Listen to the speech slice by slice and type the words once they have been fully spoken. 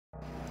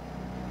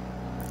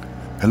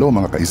Hello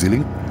mga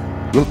ka-EasyLink!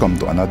 Welcome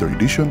to another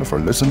edition of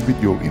our lesson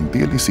video in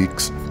TLE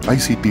 6,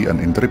 ICT and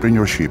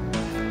Entrepreneurship.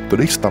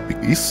 Today's topic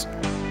is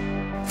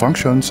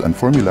functions and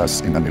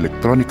formulas in an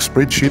electronic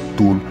spreadsheet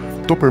tool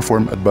to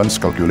perform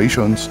advanced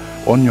calculations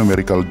on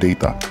numerical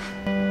data.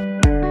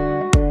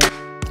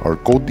 Our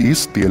code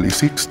is TLE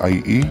 6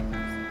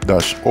 IE-OF-12.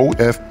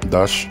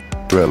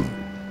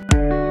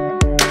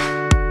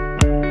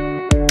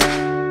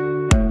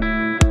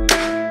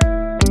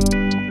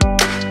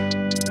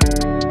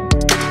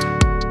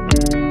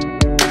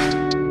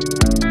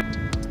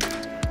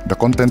 The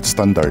content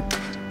standard: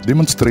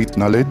 demonstrate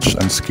knowledge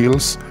and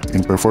skills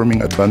in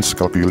performing advanced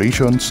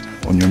calculations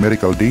on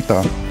numerical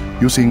data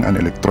using an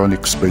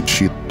electronic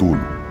spreadsheet tool.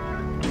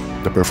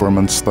 The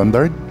performance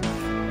standard: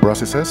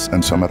 processes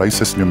and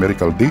summarizes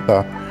numerical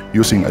data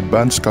using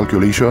advanced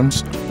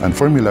calculations and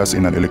formulas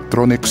in an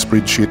electronic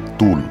spreadsheet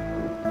tool.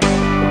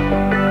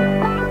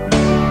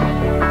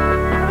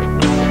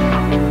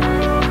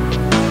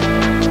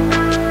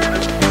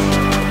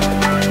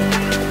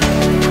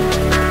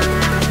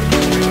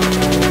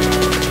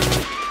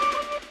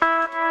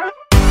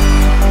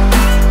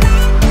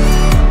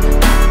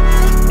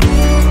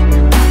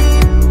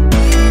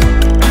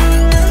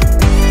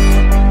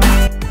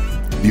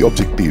 The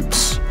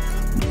objectives: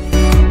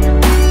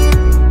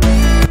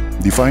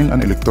 define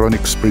an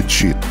electronic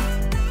spreadsheet,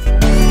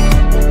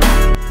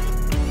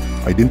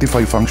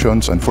 identify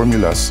functions and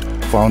formulas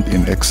found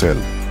in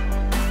Excel,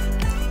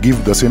 give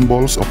the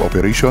symbols of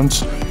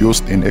operations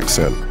used in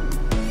Excel.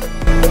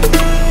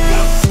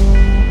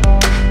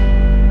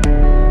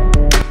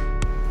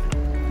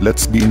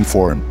 Let's be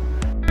informed.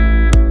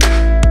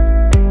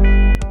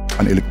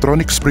 An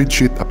electronic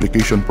spreadsheet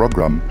application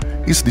program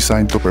is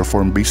designed to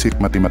perform basic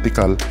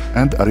mathematical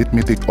and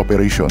arithmetic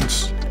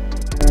operations.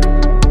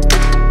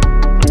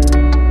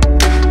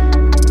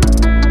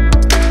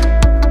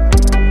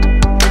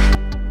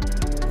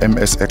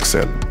 MS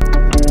Excel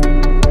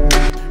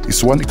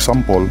is one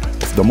example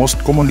of the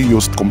most commonly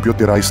used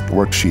computerized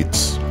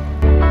worksheets.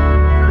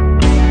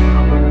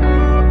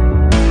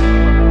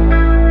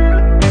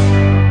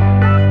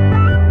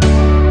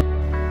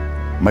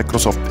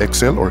 Microsoft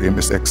Excel or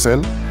MS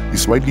Excel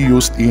is widely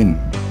used in: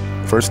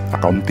 first,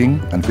 accounting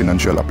and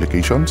financial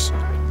applications;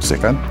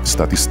 second,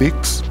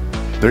 statistics;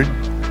 third,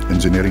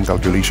 engineering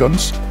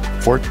calculations;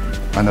 fourth,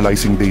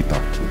 analyzing data.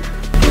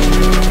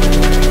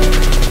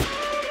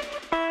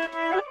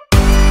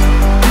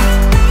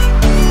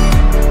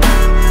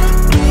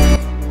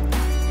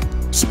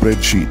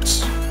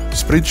 Spreadsheets.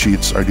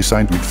 Spreadsheets are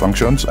designed with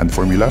functions and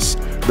formulas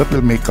that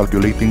will make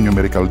calculating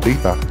numerical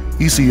data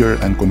easier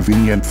and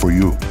convenient for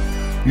you.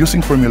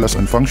 Using formulas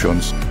and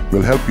functions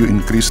will help you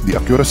increase the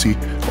accuracy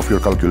of your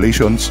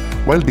calculations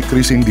while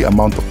decreasing the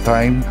amount of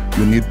time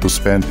you need to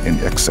spend in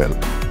Excel.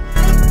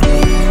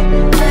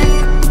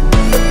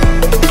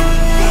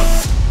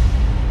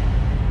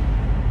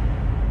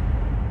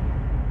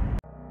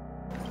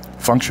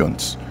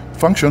 Functions.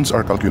 Functions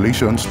are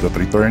calculations that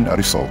return a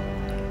result.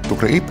 To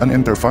create and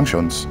enter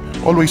functions,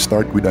 always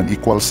start with an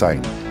equal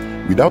sign.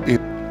 Without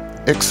it,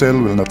 Excel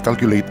will not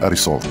calculate a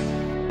result.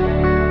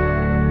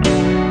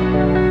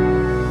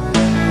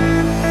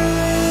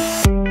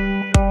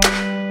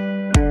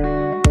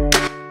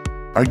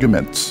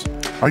 Arguments.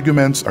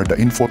 Arguments are the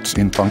inputs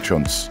in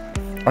functions.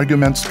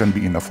 Arguments can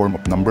be in the form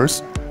of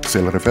numbers,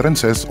 cell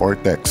references, or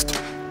text.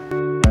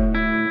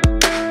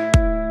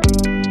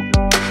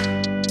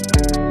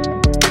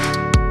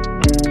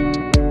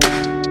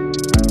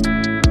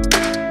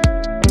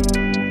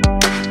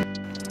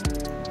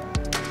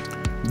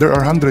 There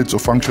are hundreds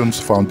of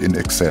functions found in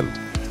Excel.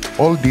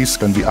 All these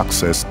can be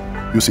accessed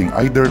using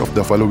either of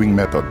the following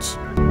methods.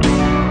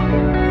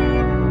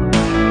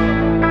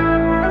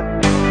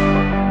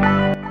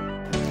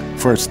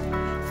 First,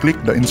 click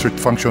the Insert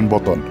Function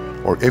button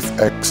or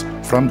FX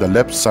from the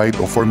left side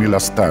of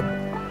Formulas tab.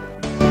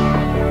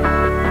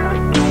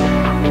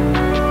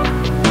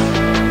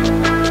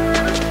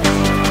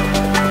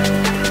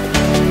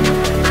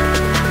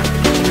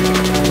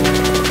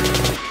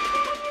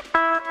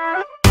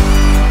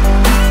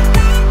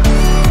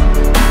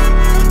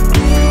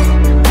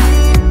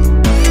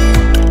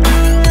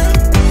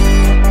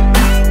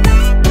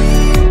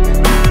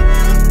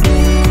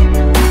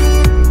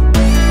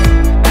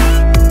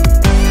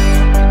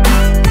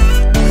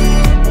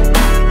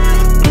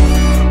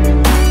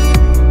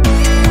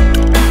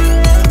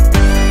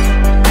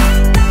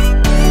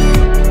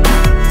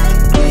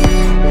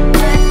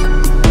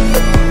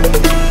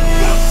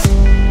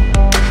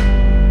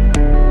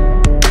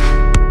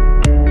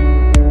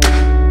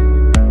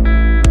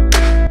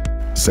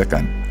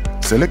 Second,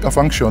 select a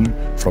function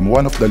from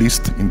one of the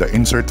lists in the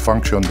Insert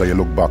Function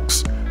dialog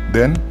box,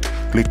 then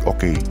click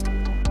OK.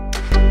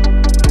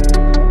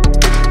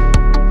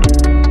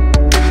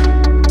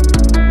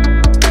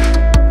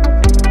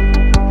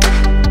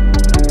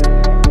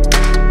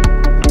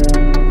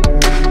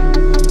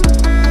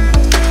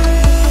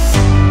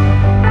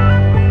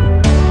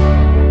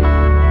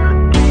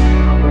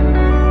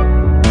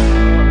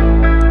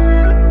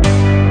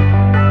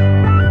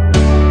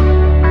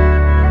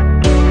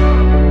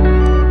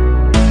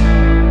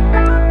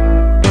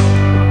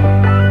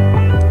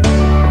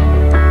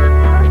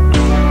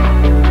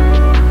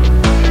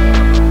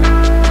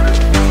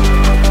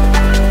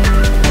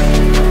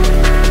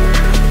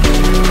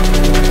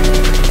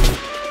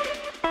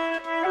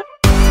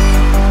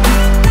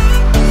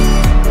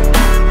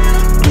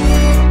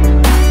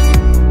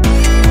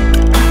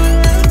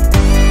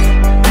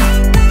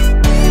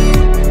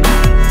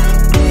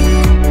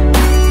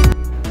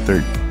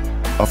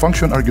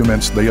 function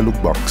arguments dialog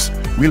box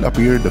will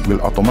appear that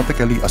will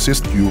automatically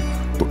assist you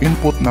to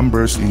input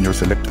numbers in your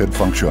selected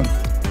function.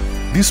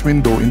 This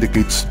window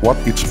indicates what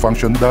each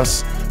function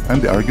does and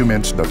the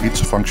arguments that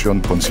each function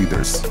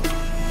considers.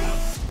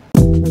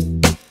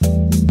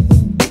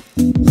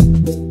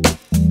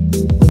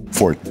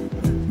 Fourth,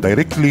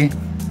 directly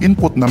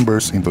input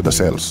numbers into the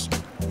cells.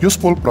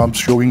 Useful prompts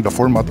showing the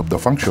format of the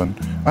function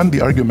and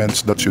the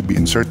arguments that should be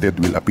inserted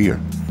will appear.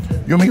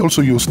 You may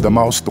also use the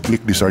mouse to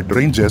click desired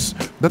ranges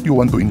that you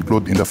want to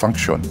include in the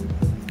function.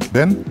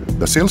 Then,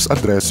 the cell's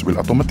address will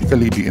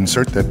automatically be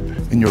inserted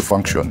in your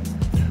function.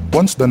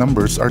 Once the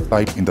numbers are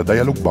typed in the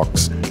dialog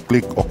box,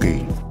 click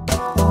OK.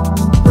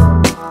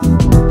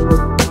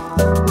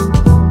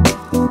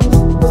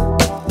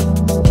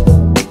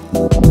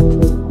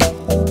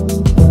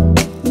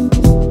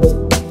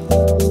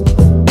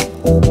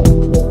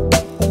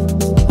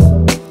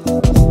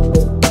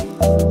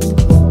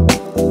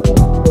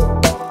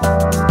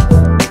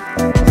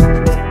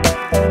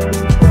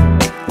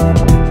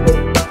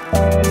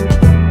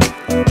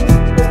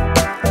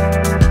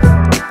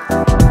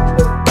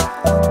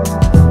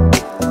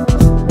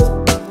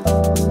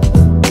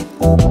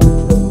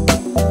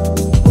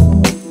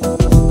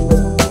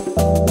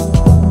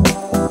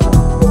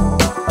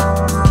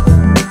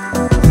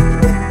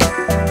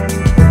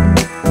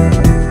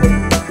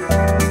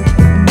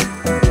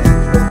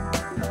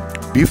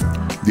 Fifth,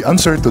 the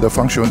answer to the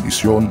function is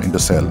shown in the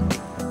cell.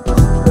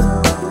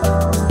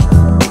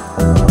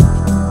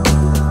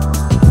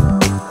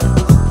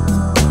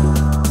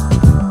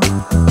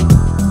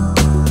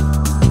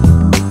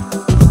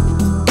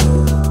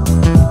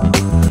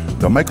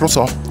 The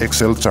Microsoft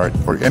Excel chart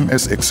or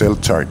MS Excel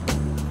chart.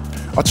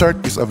 A chart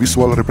is a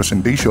visual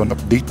representation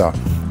of data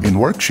in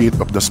worksheet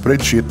of the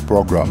spreadsheet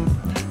program.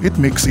 It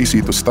makes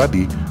easy to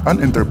study and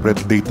interpret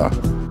data.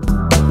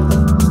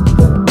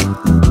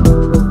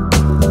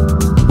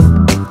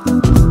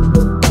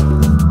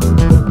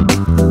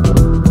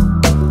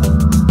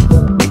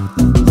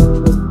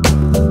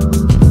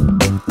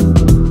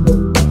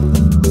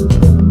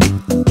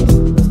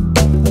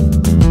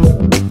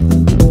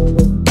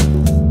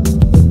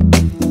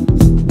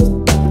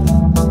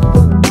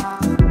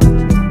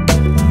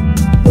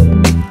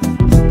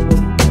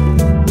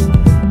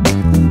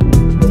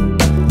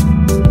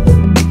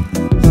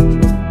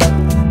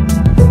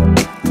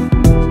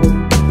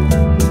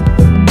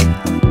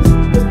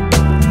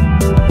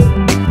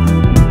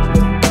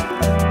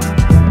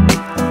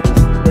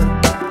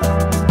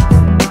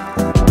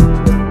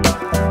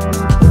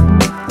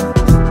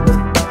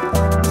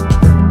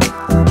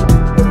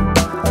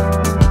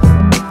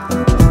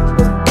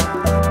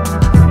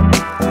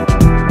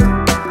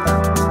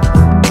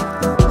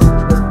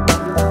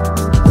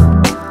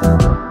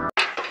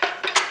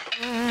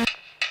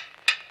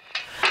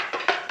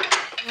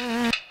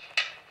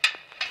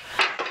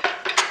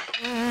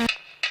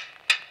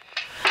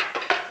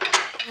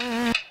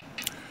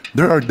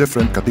 There are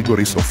different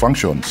categories of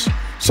functions,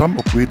 some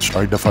of which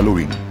are the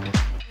following.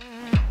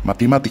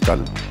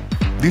 Mathematical.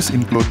 These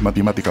include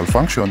mathematical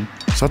functions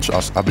such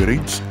as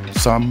average,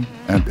 sum,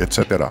 and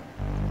etc.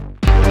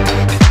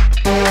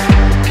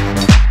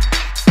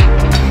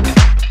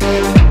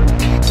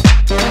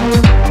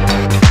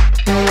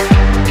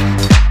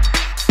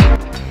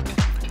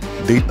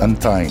 Date and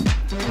time.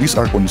 These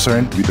are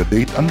concerned with the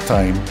date and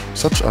time,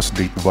 such as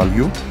date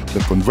value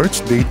that converts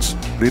dates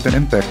written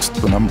in text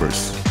to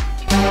numbers.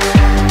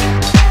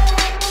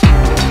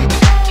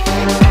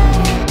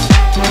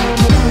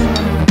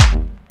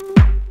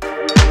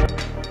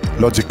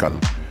 Logical.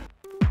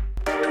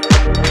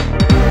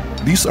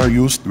 These are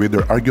used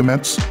whether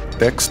arguments,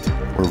 text,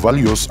 or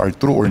values are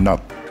true or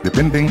not,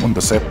 depending on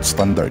the set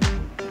standard.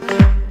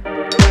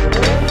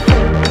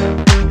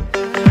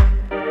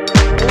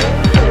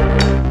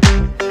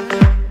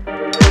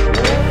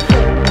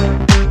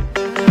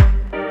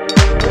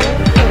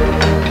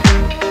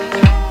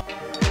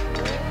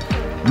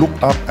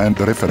 Lookup and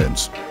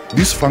reference.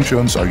 These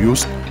functions are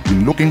used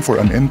when looking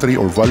for an entry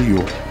or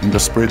value in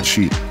the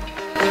spreadsheet.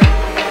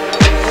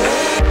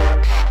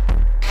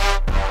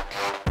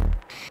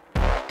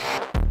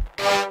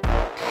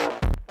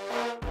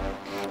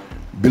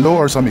 Below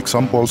are some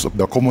examples of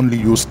the commonly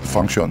used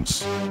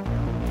functions.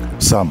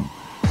 Sum.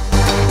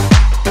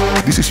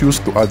 This is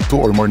used to add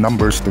two or more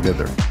numbers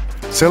together.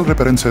 Cell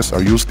references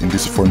are used in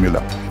this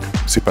formula.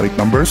 Separate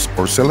numbers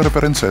or cell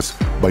references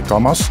by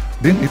commas,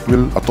 then it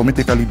will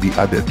automatically be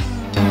added.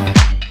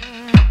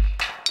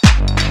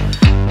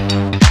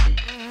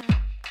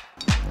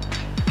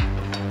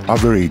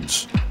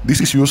 Average.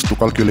 This is used to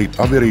calculate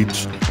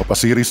average of a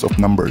series of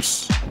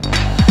numbers.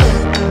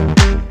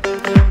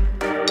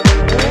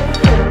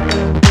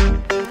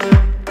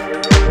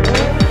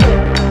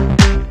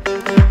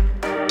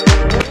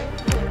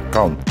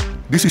 Count.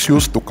 This is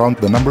used to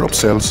count the number of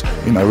cells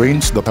in a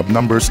range that have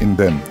numbers in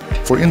them.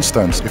 For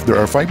instance, if there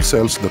are 5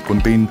 cells that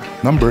contain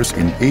numbers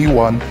in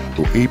A1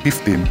 to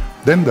A15,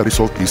 then the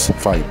result is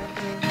 5.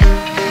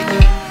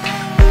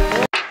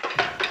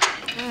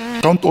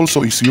 Count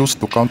also is used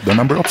to count the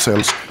number of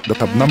cells that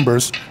have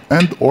numbers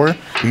and or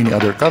any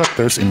other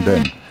characters in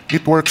them.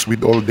 It works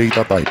with all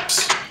data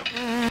types.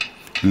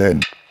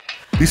 Len.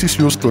 This is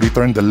used to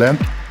return the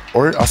length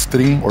or a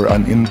string or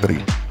an entry.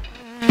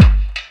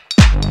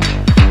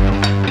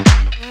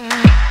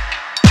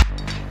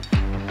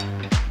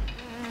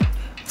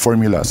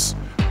 Formulas.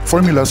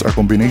 Formulas are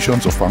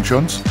combinations of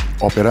functions,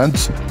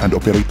 operands, and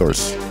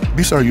operators.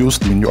 These are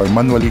used when you are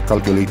manually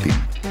calculating.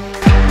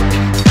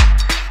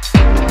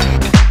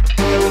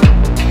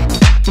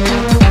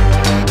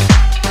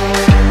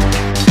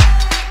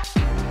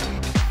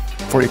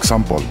 For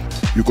example,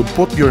 you could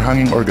put your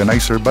hanging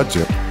organizer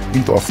budget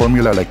into a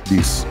formula like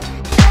this.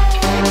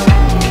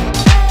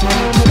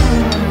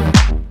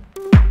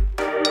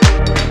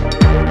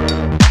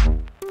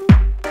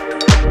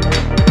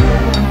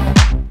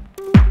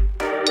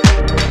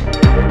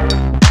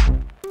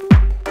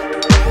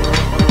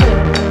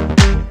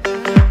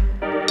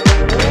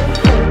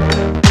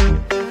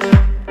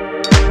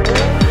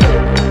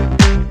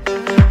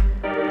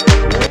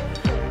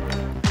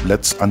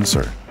 Let's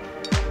answer.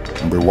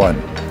 Number 1.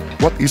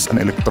 What is an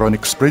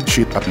electronic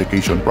spreadsheet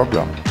application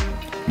program?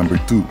 Number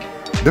 2.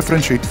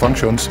 Differentiate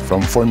functions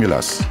from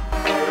formulas.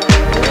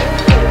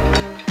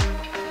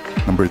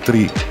 Number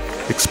 3.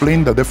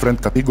 Explain the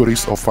different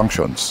categories of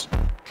functions.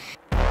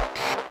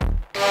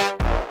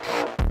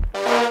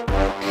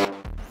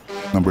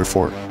 Number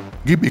 4.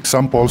 Give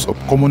examples of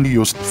commonly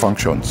used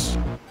functions.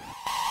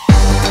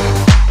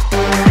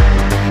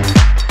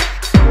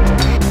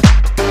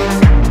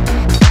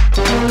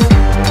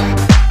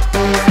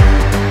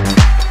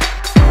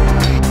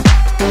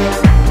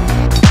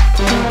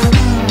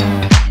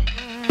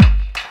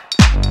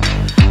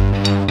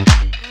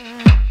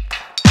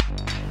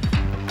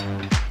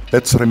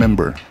 Let's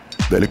remember,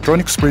 the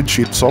electronic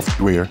spreadsheet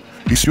software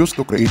is used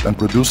to create and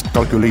produce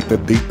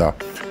calculated data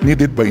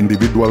needed by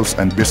individuals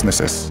and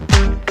businesses.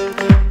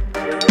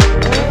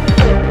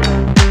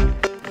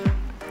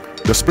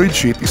 The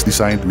spreadsheet is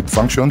designed with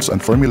functions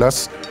and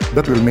formulas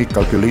that will make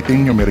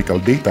calculating numerical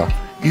data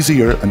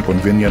easier and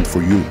convenient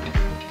for you.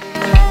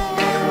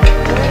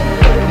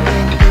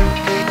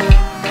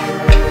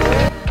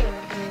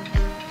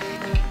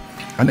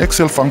 An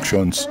Excel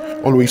functions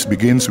always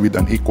begins with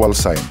an equal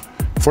sign.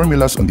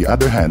 Formulas, on the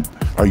other hand,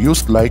 are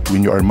used like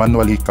when you are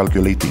manually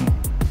calculating.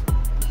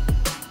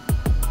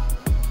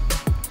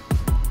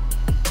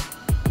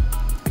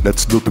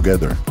 Let's do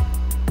together.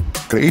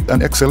 Create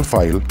an Excel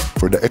file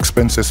for the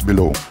expenses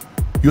below.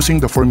 Using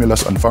the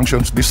formulas and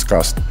functions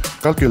discussed,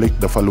 calculate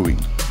the following.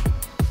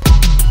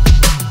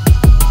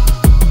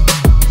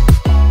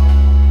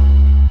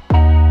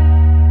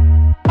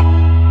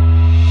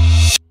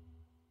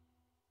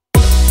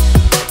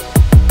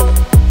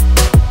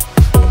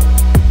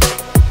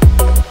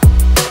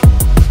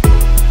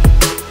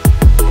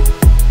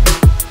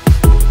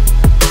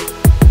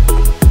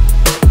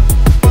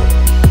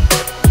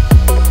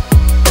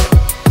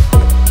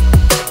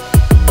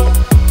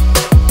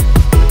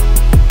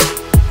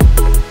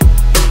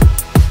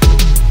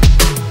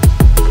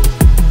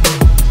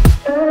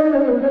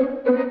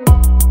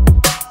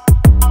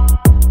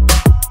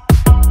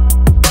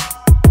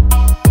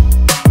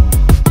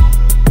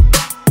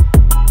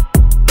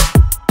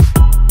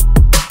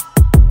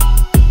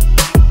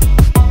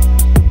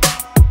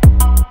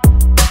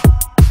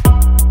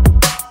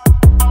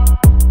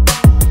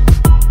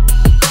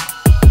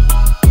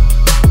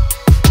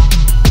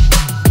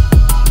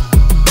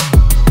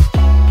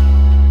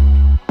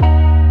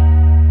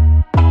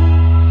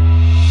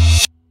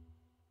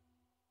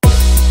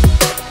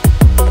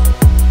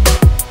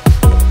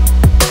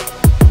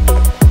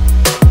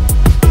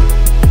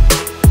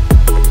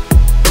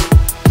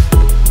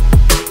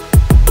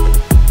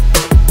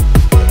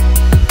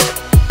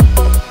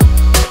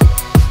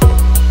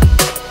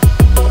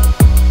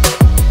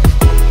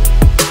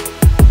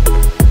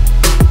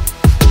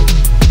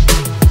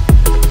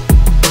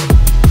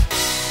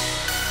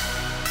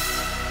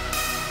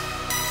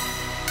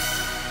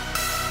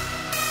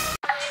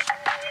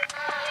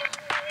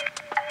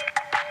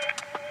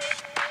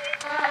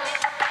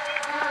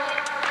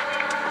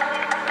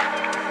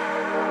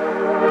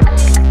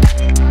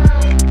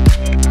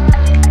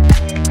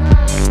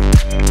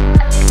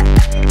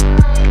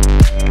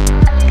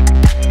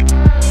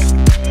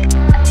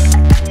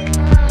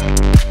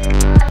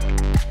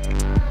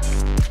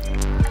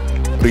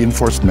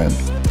 Reinforcement.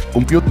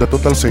 Compute the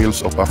total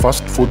sales of a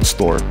fast food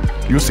store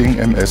using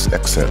MS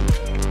Excel.